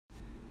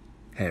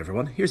Hey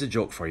everyone, here's a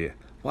joke for you.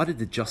 Why did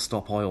the Just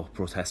Stop Oil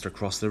protester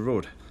cross the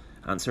road?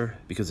 Answer,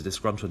 because a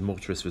disgruntled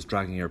motorist was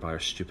dragging her by her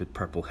stupid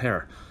purple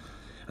hair.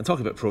 And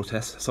talking about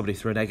protests, somebody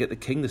threw an egg at the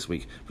king this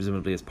week,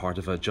 presumably as part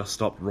of a Just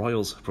Stop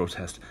Royals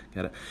protest.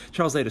 Get it?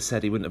 Charles later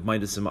said he wouldn't have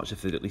minded so much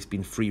if they'd at least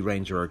been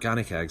free-range or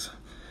organic eggs.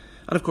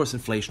 And of course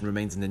inflation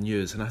remains in the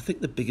news, and I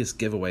think the biggest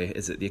giveaway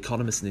is that the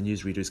economists and the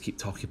newsreaders keep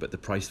talking about the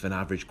price of an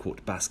average,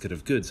 quote, basket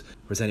of goods,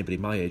 whereas anybody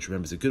my age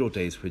remembers the good old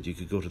days when you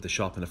could go to the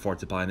shop and afford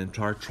to buy an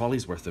entire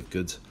trolley's worth of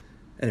goods.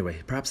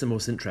 Anyway, perhaps the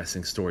most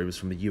interesting story was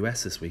from the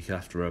US this week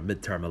after a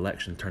midterm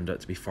election turned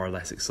out to be far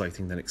less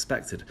exciting than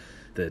expected.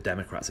 The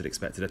Democrats had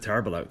expected a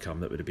terrible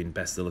outcome that would have been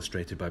best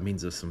illustrated by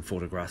means of some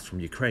photographs from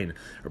Ukraine,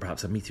 or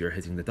perhaps a meteor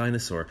hitting the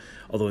dinosaur,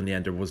 although in the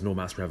end there was no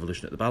mass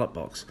revolution at the ballot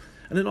box.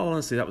 And in all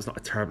honesty, that was not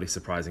a terribly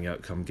surprising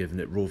outcome, given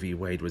that Roe v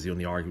Wade was the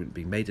only argument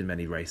being made in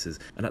many races,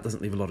 and that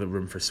doesn't leave a lot of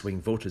room for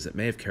swing voters that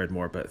may have cared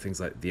more about things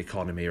like the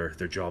economy or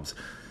their jobs.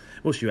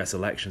 Most US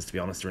elections, to be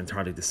honest, are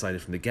entirely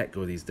decided from the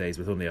get-go these days,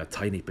 with only a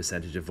tiny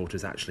percentage of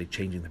voters actually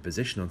changing their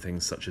position on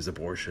things such as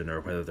abortion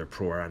or whether they're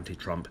pro or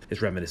anti-Trump.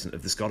 It's reminiscent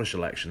of the Scottish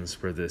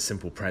elections, where the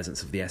simple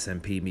presence of the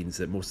SNP means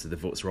that most of the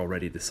votes are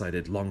already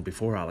decided long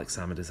before Alex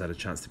Salmond has had a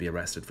chance to be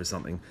arrested for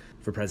something.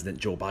 For President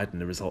Joe Biden,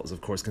 the result is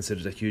of course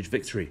considered a huge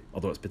victory,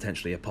 although it's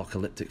potentially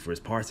apocalyptic for his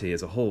party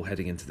as a whole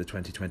heading into the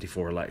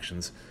 2024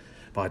 elections.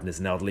 Biden is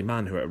an elderly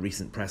man who at a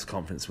recent press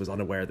conference was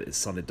unaware that his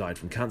son had died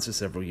from cancer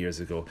several years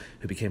ago,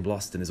 who became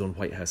lost in his own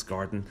White House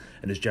garden,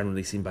 and is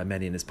generally seen by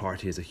many in his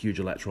party as a huge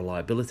electoral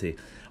liability,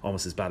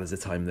 almost as bad as the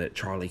time that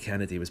Charlie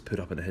Kennedy was put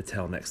up in a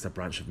hotel next to a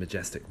branch of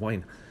Majestic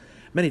wine.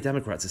 Many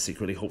Democrats have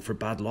secretly hoped for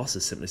bad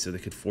losses simply so they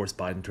could force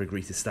Biden to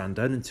agree to stand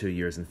down in 2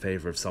 years in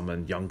favour of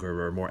someone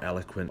younger or more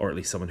eloquent, or at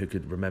least someone who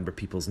could remember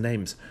people's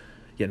names.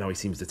 Yet now he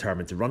seems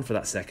determined to run for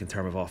that second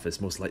term of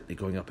office, most likely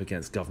going up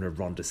against Governor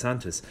Ron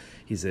DeSantis.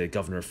 He's a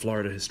governor of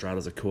Florida who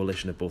straddles a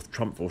coalition of both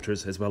Trump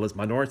voters as well as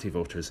minority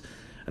voters,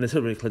 and as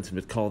Hillary Clinton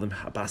would call them,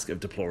 a basket of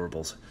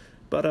deplorables.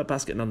 But a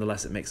basket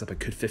nonetheless that makes up a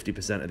good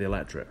 50% of the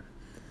electorate.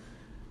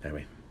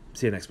 Anyway,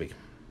 see you next week.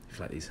 If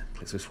you like these,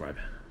 click subscribe.